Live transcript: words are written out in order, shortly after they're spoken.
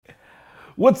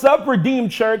What's up, Redeemed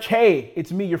Church? Hey,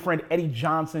 it's me, your friend Eddie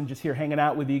Johnson, just here hanging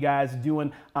out with you guys,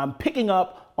 picking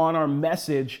up on our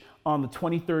message on the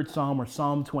 23rd Psalm, or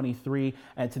Psalm 23.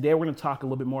 And today we're going to talk a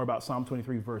little bit more about Psalm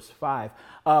 23, verse 5.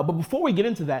 But before we get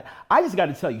into that, I just got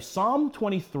to tell you, Psalm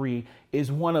 23 is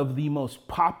one of the most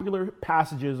popular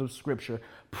passages of Scripture,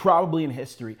 probably in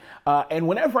history. And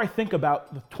whenever I think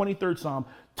about the 23rd Psalm,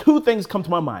 two things come to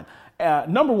my mind.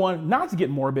 Number one, not to get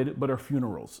morbid, but are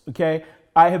funerals, okay?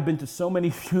 I have been to so many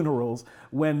funerals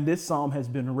when this psalm has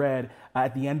been read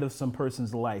at the end of some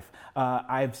person's life.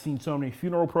 I've seen so many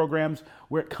funeral programs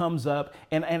where it comes up,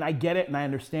 and I get it and I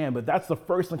understand, but that's the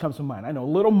first thing that comes to mind. I know, a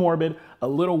little morbid, a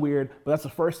little weird, but that's the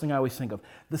first thing I always think of.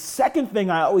 The second thing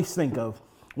I always think of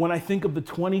when I think of the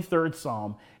 23rd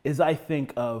Psalm is I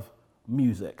think of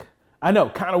music. I know,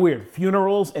 kind of weird.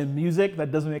 Funerals and music,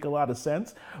 that doesn't make a lot of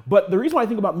sense. But the reason why I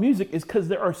think about music is because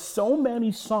there are so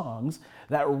many songs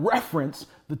that reference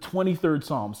the 23rd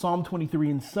Psalm, Psalm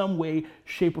 23, in some way,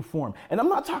 shape, or form. And I'm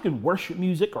not talking worship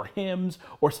music or hymns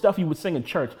or stuff you would sing in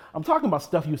church. I'm talking about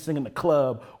stuff you would sing in the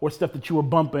club or stuff that you were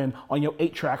bumping on your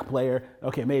 8-track player.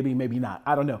 Okay, maybe not.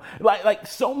 I don't know. Like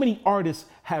so many artists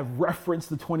have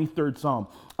referenced the 23rd Psalm.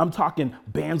 I'm talking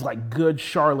bands like Good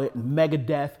Charlotte,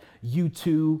 Megadeth,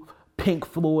 U2, Pink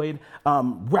Floyd,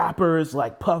 rappers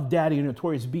like Puff Daddy and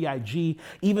Notorious B.I.G.,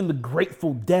 even the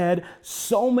Grateful Dead.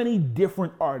 So many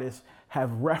different artists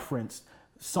have referenced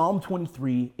Psalm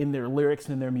 23 in their lyrics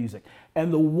and their music.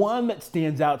 And the one that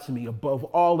stands out to me above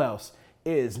all else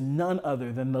is none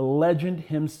other than the legend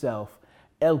himself,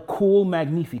 El Cool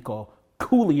Magnifico,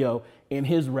 Coolio, in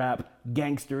his rap,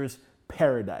 Gangsta's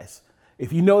Paradise.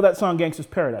 If you know that song, Gangsta's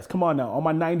Paradise, come on now, all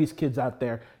my 90s kids out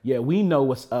there, yeah, we know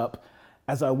what's up.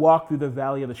 As I walk through the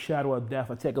valley of the shadow of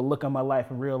death, I take a look at my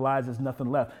life and realize there's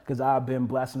nothing left because I've been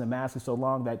blasting the masses so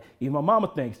long that even my mama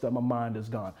thinks that my mind is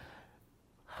gone.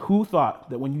 Who thought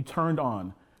that when you turned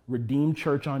on Redeemed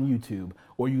Church on YouTube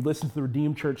or you listen to the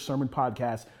Redeemed Church Sermon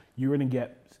Podcast, you're going to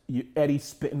get Eddie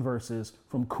spitting verses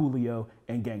from Coolio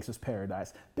and Gangsta's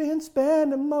Paradise. Been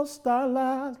spending most our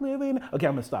lives living. Okay,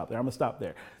 I'm going to stop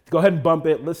there. Go ahead and bump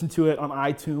it. Listen to it on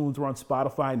iTunes or on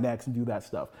Spotify next and do that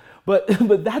stuff. But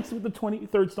that's what the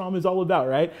 23rd Psalm is all about,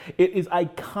 right? It is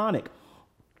iconic.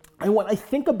 And when I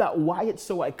think about why it's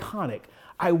so iconic,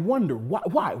 I wonder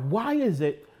why? Why is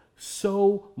it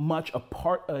so much a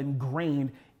part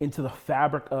ingrained into the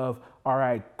fabric of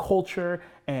our culture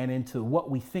and into what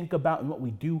we think about and what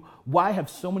we do? Why have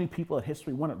so many people in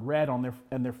history want it read on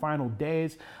their final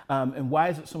days? And why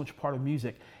is it so much part of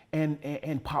music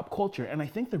and pop culture? And I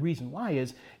think the reason why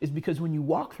is because when you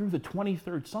walk through the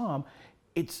 23rd Psalm,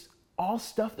 it's all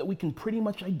stuff that we can pretty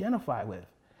much identify with.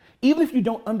 Even if you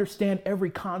don't understand every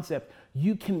concept,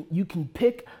 you can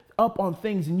pick up on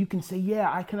things and you can say,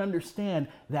 yeah, I can understand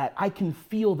that. I can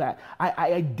feel that.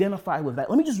 I identify with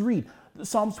that. Let me just read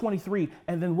Psalms 23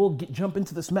 and then we'll jump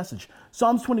into this message.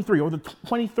 Psalms 23, or the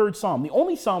 23rd Psalm, the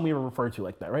only psalm we ever refer to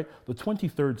like that, right? The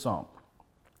 23rd Psalm.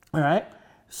 All right?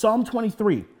 Psalm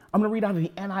 23. I'm going to read out of the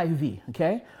NIV,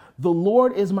 okay? The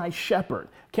Lord is my shepherd,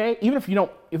 okay? Even if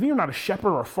you're not a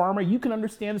shepherd or a farmer, you can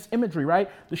understand this imagery, right?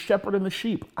 The shepherd and the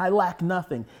sheep. I lack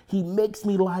nothing. He makes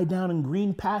me lie down in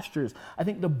green pastures. I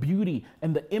think the beauty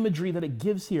and the imagery that it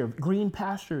gives here, green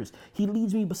pastures. He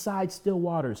leads me beside still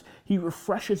waters. He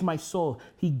refreshes my soul.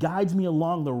 He guides me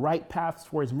along the right paths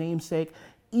for his name's sake.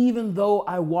 Even though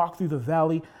I walk through the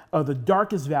valley of the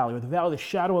darkest valley, or the valley of the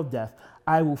shadow of death,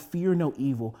 I will fear no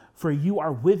evil, for you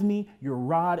are with me, your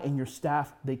rod and your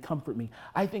staff, they comfort me.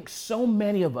 I think so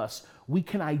many of us, we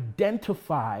can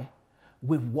identify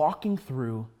with walking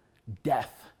through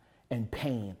death and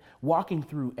pain, walking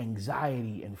through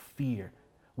anxiety and fear.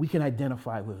 We can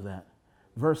identify with that.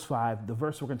 Verse 5, the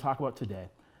verse we're going to talk about today.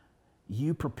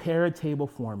 You prepare a table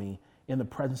for me in the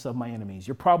presence of my enemies.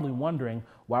 You're probably wondering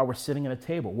why we're sitting at a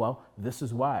table. Well, this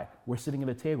is why. We're sitting at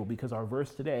a table because our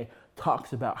verse today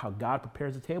talks about how God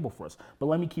prepares a table for us. But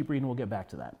let me keep reading. We'll get back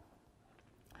to that.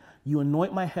 You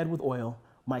anoint my head with oil.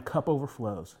 My cup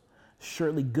overflows.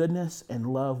 Surely goodness and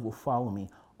love will follow me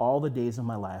all the days of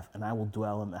my life, and I will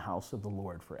dwell in the house of the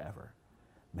Lord forever.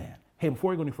 Man. Hey,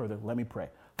 before we go any further, let me pray.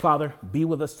 Father, be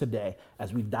with us today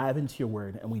as we dive into your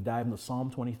word and we dive into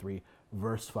Psalm 23,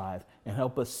 verse 5, and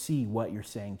help us see what you're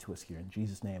saying to us here. In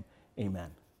Jesus' name,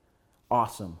 amen.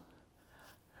 Awesome.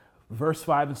 Verse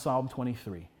 5 in Psalm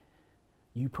 23.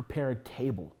 You prepare a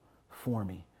table for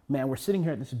me. Man, we're sitting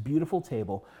here at this beautiful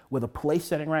table with a place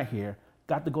setting right here.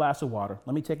 Got the glass of water.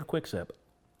 Let me take a quick sip.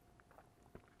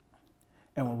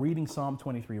 And we're reading Psalm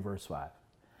 23, verse 5.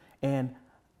 And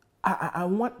I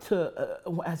want to,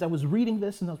 as I was reading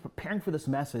this and I was preparing for this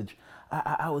message,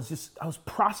 I was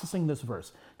processing this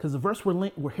verse because the verse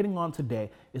we're hitting on today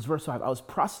is verse 5. I was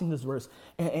processing this verse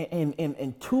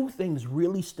and two things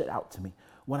really stood out to me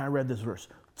when I read this verse.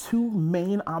 Two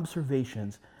main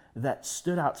observations that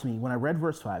stood out to me when I read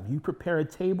verse 5. You prepare a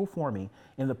table for me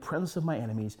in the presence of my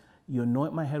enemies. You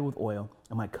anoint my head with oil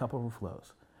and my cup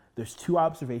overflows. There's two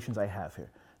observations I have here.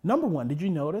 Number one, did you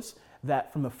notice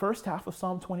that from the first half of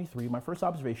Psalm 23, my first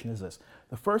observation is this.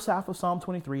 The first half of Psalm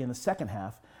 23 and the second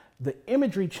half, the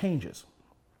imagery changes.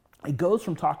 It goes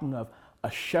from talking of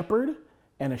a shepherd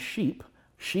and a sheep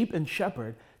and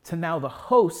shepherd, to now the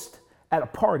host at a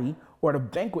party or at a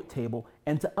banquet table,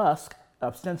 and to us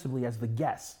ostensibly as the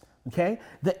guests, okay?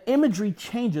 The imagery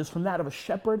changes from that of a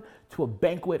shepherd to a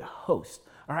banquet host.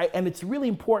 All right, and it's really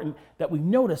important that we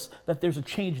notice that there's a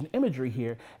change in imagery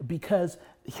here, because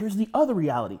here's the other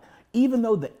reality. Even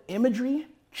though the imagery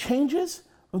changes,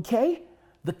 okay,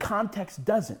 the context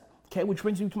doesn't, okay, which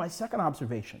brings me to my second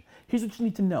observation. Here's what you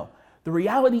need to know. The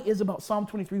reality is about Psalm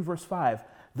 23, verse 5.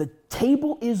 The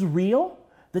table is real.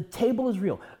 The table is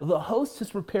real. The host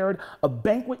has prepared a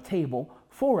banquet table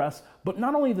for us, but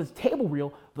not only is the table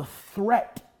real, the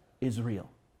threat is real.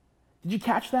 Did you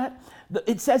catch that?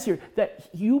 It says here that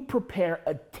you prepare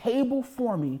a table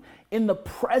for me in the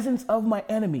presence of my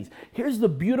enemies. Here's the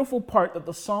beautiful part that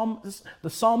the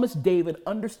psalmist David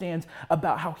understands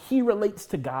about how he relates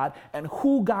to God and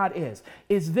who God is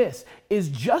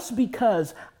just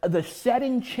because the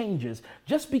setting changes,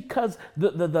 just because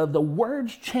the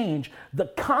words change, the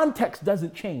context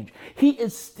doesn't change. He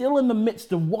is still in the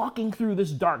midst of walking through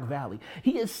this dark valley.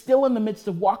 He is still in the midst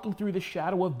of walking through the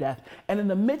shadow of death, and in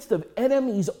the midst of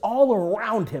enemies all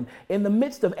around him, in the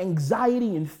midst of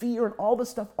anxiety and fear and all the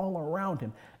stuff all around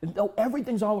him. And though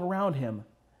everything's all around him,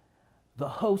 the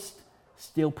host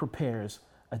still prepares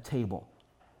a table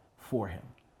for him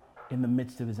in the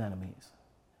midst of his enemies.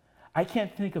 I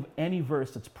can't think of any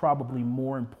verse that's probably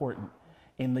more important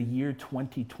in the year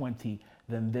 2020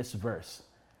 than this verse.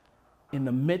 In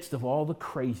the midst of all the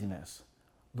craziness,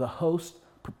 the host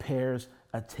prepares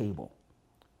a table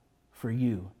for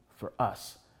you, for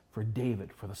us, for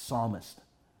David, for the psalmist,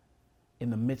 in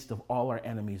the midst of all our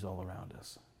enemies all around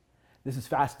us. This is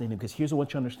fascinating because here's what I want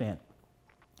you to understand.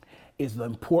 Is the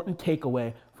important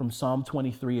takeaway from Psalm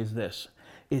 23 is this,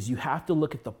 is you have to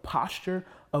look at the posture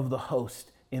of the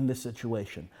host in this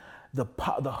situation. The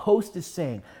host is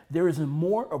saying there is a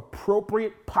more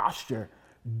appropriate posture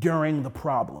during the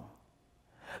problem.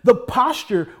 The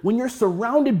posture when you're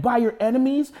surrounded by your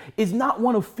enemies is not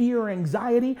one of fear or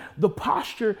anxiety. The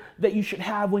posture that you should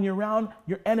have when you're around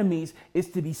your enemies is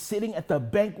to be sitting at the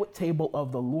banquet table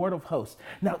of the Lord of hosts.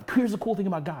 Now, here's the cool thing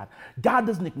about God. God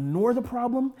doesn't ignore the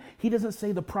problem. He doesn't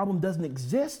say the problem doesn't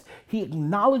exist. He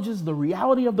acknowledges the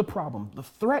reality of the problem. The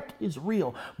threat is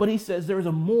real, but he says there is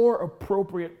a more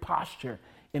appropriate posture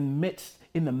in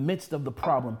the midst of the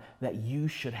problem that you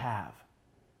should have.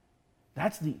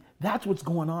 That's what's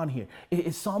going on here.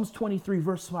 It's Psalms 23,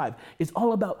 verse 5. It's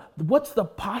all about what's the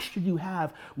posture you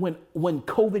have when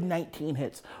COVID-19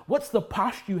 hits? What's the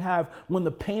posture you have when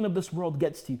the pain of this world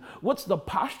gets to you? What's the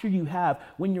posture you have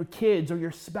when your kids or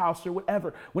your spouse or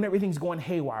whatever, when everything's going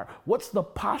haywire? What's the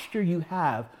posture you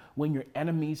have when your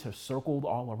enemies have circled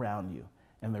all around you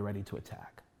and they're ready to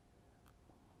attack?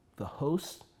 The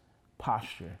host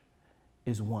posture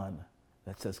is one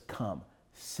that says, come,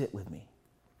 sit with me.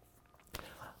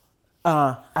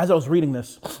 As I was reading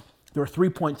this, there were 3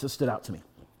 points that stood out to me.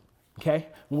 Okay?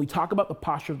 When we talk about the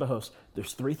posture of the host,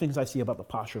 there's 3 things I see about the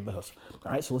posture of the host.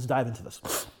 All right, so let's dive into this.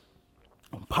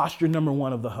 Posture number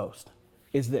 1 of the host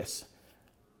is this.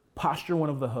 Posture 1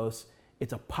 of the host,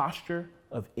 it's a posture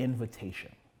of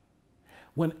invitation.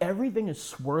 When everything is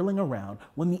swirling around,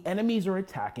 when the enemies are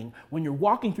attacking, when you're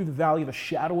walking through the valley of the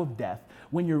shadow of death,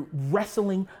 when you're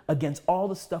wrestling against all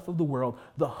the stuff of the world,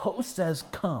 the host says,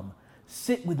 come.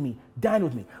 Sit with me, dine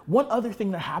with me. One other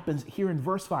thing that happens here in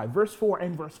verse 5, verse 4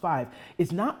 and verse 5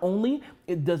 is not only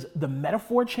does the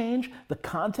metaphor change, the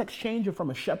context change from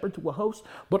a shepherd to a host,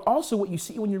 but also what you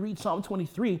see when you read Psalm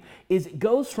 23 is it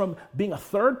goes from being a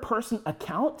third person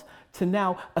account to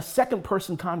now a second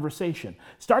person conversation.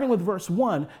 Starting with verse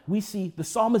 1, we see the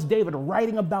psalmist David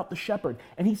writing about the shepherd,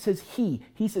 and he says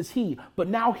he. But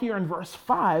now here in verse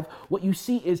 5, what you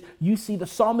see is you see the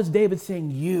psalmist David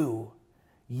saying you.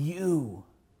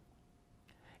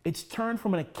 It's turned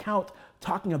from an account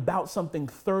talking about something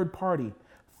third party,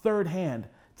 third hand,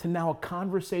 to now a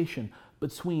conversation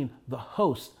between the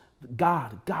host,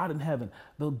 God in heaven,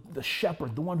 the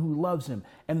shepherd, the one who loves him,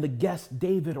 and the guest,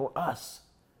 David or us.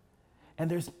 And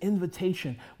there's an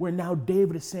invitation where now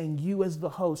David is saying, you as the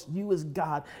host, you as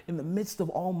God, in the midst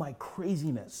of all my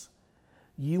craziness,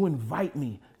 you invite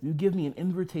me, you give me an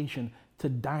invitation to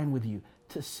dine with you,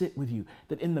 to sit with you,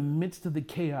 that in the midst of the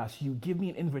chaos, you give me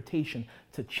an invitation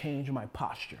to change my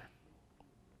posture.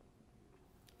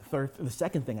 The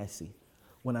second thing I see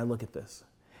when I look at this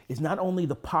is not only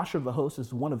the posture of the host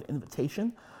is one of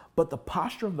invitation, but the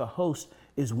posture of the host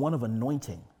is one of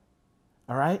anointing.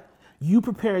 All right? You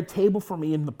prepare a table for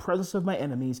me in the presence of my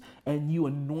enemies, and you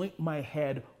anoint my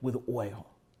head with oil.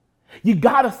 You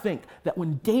got to think that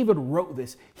when David wrote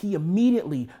this, he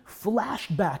immediately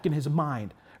flashed back in his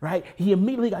mind, right? He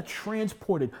immediately got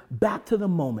transported back to the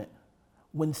moment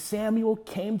when Samuel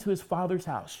came to his father's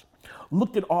house,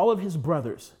 looked at all of his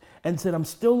brothers, and said, I'm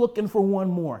still looking for one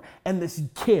more. And this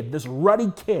kid, this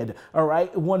ruddy kid, all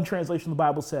right, one translation of the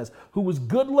Bible says, who was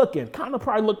good looking, kind of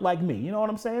probably looked like me, you know what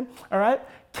I'm saying? All right,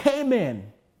 came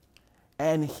in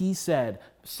and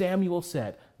Samuel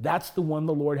said, that's the one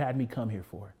the Lord had me come here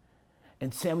for.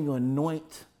 And Samuel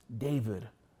anoints David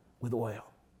with oil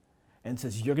and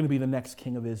says, you're going to be the next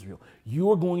king of Israel.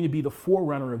 You're going to be the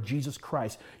forerunner of Jesus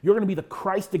Christ. You're going to be the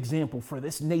Christ example for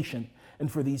this nation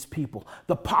and for these people.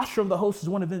 The posture of the host is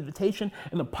one of invitation,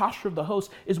 and the posture of the host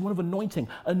is one of anointing.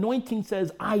 Anointing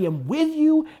says, I am with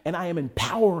you and I am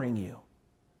empowering you.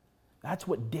 That's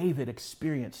what David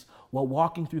experienced while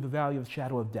walking through the valley of the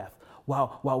shadow of death,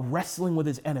 while wrestling with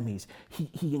his enemies.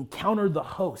 He encountered the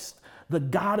host, the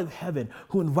God of heaven,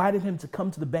 who invited him to come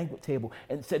to the banquet table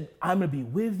and said, I'm going to be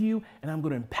with you and I'm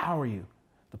going to empower you.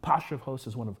 The posture of host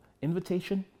is one of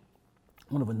invitation,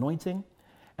 one of anointing.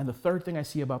 And the third thing I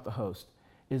see about the host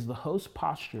is the host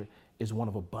posture is one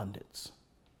of abundance.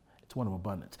 It's one of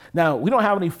abundance. Now, we don't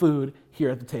have any food here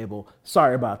at the table.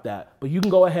 Sorry about that. But you can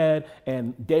go ahead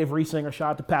and Dave Riesinger,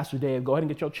 shout out to Pastor Dave, go ahead and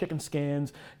get your chicken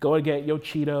skins, go ahead and get your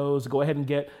Cheetos, go ahead and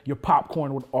get your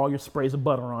popcorn with all your sprays of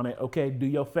butter on it, okay? Do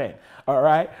your thing, all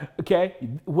right? Okay?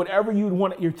 Whatever you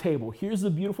want at your table. Here's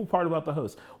the beautiful part about the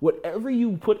host. Whatever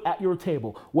you put at your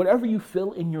table, whatever you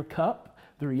fill in your cup,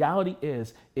 the reality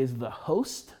is the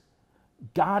host,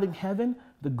 God in heaven,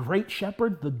 the great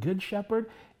shepherd, the good shepherd,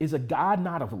 is a God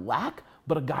not of lack,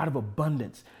 but a God of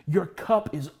abundance. Your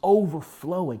cup is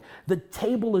overflowing. The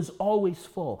table is always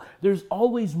full. There's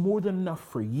always more than enough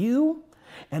for you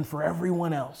and for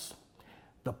everyone else.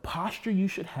 The posture you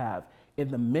should have in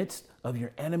the midst of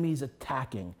your enemies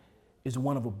attacking is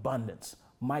one of abundance.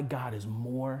 My God is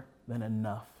more than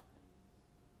enough.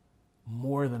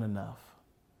 More than enough.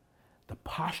 The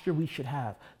posture we should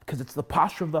have, because it's the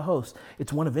posture of the host.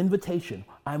 It's one of invitation.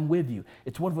 I'm with you.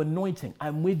 It's one of anointing.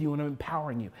 I'm with you and I'm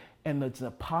empowering you. And it's a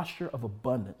posture of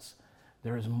abundance.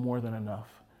 There is more than enough.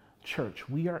 Church,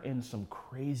 we are in some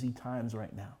crazy times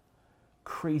right now.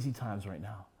 Crazy times right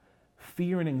now.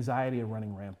 Fear and anxiety are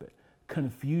running rampant.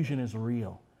 Confusion is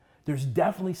real. There's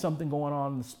definitely something going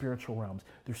on in the spiritual realms.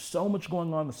 There's so much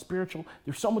going on in the spiritual.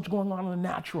 There's so much going on in the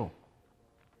natural.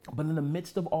 But in the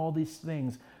midst of all these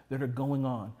things that are going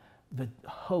on, the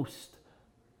host,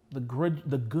 the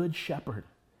good shepherd,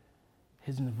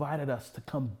 has invited us to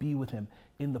come be with him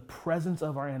in the presence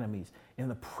of our enemies, in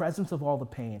the presence of all the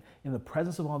pain, in the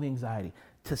presence of all the anxiety,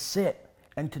 to sit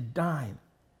and to dine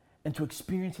and to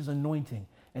experience his anointing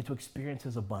and to experience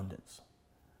his abundance.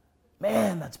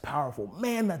 Man, that's powerful.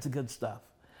 Man, that's good stuff.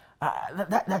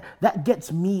 That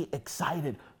gets me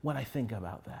excited when I think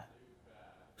about that.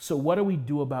 So what do we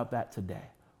do about that today?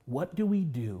 What do we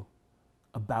do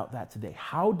about that today?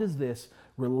 How does this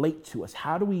relate to us?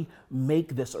 How do we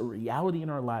make this a reality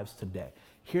in our lives today?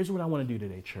 Here's what I want to do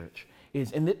today, church.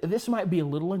 This might be a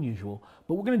little unusual,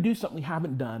 but we're going to do something we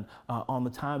haven't done on the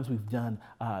times we've done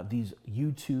these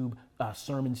YouTube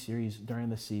sermon series during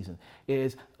the season.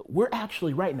 We're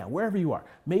actually right now, wherever you are,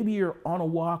 maybe you're on a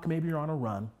walk, maybe you're on a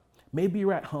run, maybe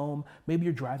you're at home, maybe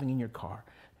you're driving in your car.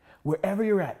 Wherever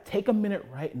you're at, take a minute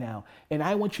right now, and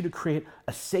I want you to create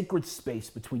a sacred space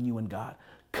between you and God.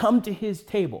 Come to his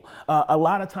table. A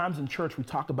lot of times in church, we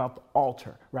talk about the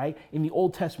altar, right? In the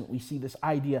Old Testament, we see this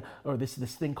idea or this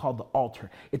thing called the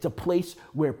altar. It's a place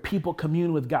where people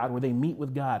commune with God, where they meet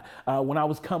with God. When I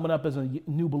was coming up as a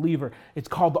new believer, it's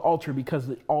called the altar because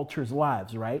it alters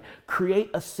lives, right? Create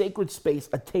a sacred space,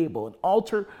 a table, an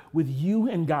altar with you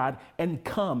and God, and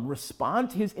come,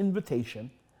 respond to his invitation,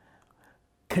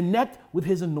 connect with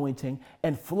his anointing,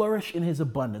 and flourish in his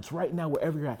abundance right now,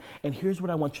 wherever you're at. And here's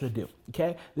what I want you to do,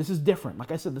 okay? This is different.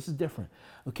 Like I said, this is different,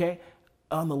 okay?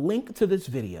 On the link to this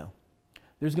video,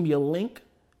 there's going to be a link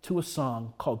to a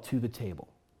song called To the Table.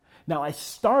 Now, I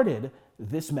started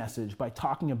this message by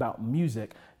talking about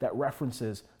music that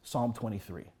references Psalm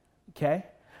 23, okay?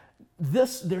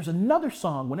 There's another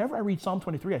song, whenever I read Psalm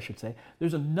 23, I should say,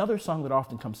 there's another song that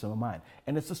often comes to my mind,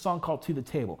 and it's a song called To the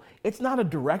Table. It's not a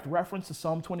direct reference to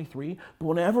Psalm 23, but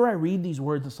whenever I read these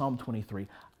words in Psalm 23,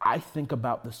 I think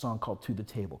about this song called To the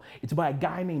Table. It's by a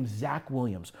guy named Zach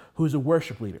Williams, who is a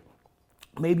worship leader.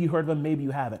 Maybe you heard of him, maybe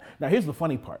you haven't. Now, here's the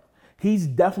funny part. He's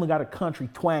definitely got a country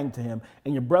twang to him,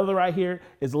 and your brother right here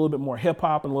is a little bit more hip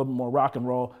hop and a little bit more rock and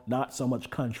roll, not so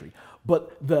much country.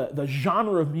 But the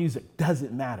genre of music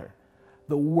doesn't matter.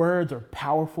 The words are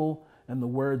powerful and the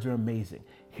words are amazing.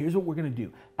 Here's what we're gonna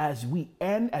do. As you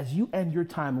end your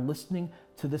time listening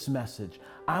to this message,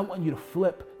 I want you to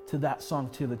flip to that song,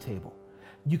 To the Table.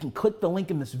 You can click the link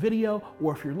in this video,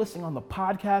 or if you're listening on the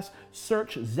podcast,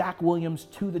 search Zach Williams,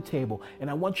 To the Table.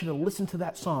 And I want you to listen to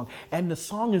that song. And the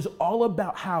song is all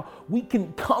about how we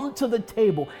can come to the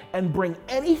table and bring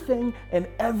anything and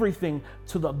everything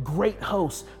to the great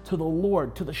host, to the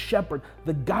Lord, to the shepherd,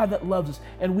 the God that loves us.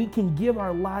 And we can give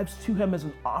our lives to him as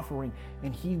an offering,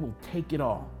 and he will take it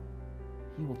all.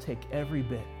 He will take every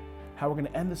bit. How we're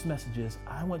gonna end this message is,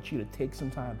 I want you to take some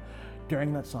time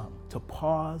during that song to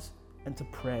pause and to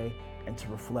pray and to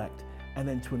reflect, and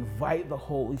then to invite the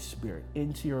Holy Spirit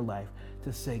into your life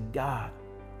to say, God,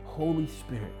 Holy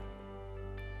Spirit,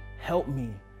 help me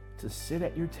to sit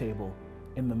at your table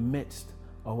in the midst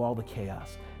of all the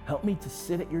chaos. Help me to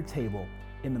sit at your table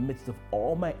in the midst of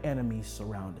all my enemies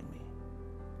surrounding me,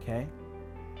 okay?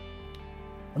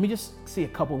 Let me just see a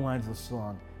couple lines of the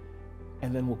song,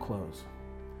 and then we'll close.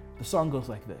 The song goes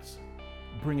like this: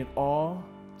 bring it all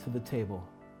to the table.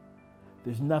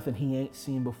 There's nothing he ain't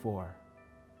seen before.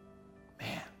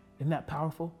 Man, isn't that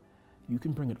powerful? You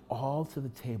can bring it all to the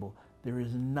table. There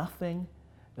is nothing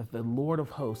that the Lord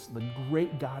of hosts, the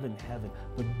great God in heaven,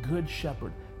 the good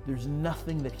shepherd, there's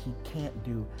nothing that he can't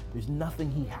do. There's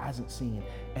nothing he hasn't seen.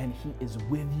 And he is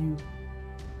with you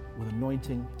with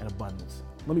anointing and abundance.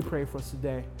 Let me pray for us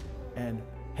today. And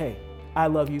hey, I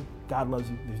love you. God loves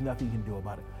you. There's nothing you can do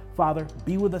about it. Father,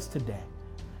 be with us today.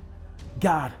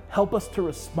 God, help us to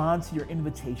respond to your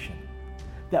invitation,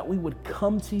 that we would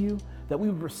come to you, that we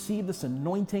would receive this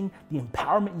anointing, the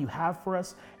empowerment you have for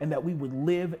us, and that we would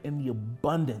live in the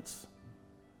abundance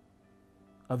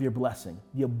of your blessing,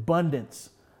 the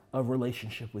abundance of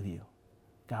relationship with you.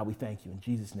 God, we thank you. In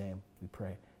Jesus' name we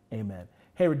pray. Amen.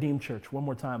 Hey, Redeemed Church, one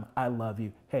more time, I love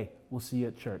you. Hey, we'll see you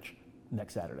at church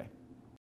next Saturday.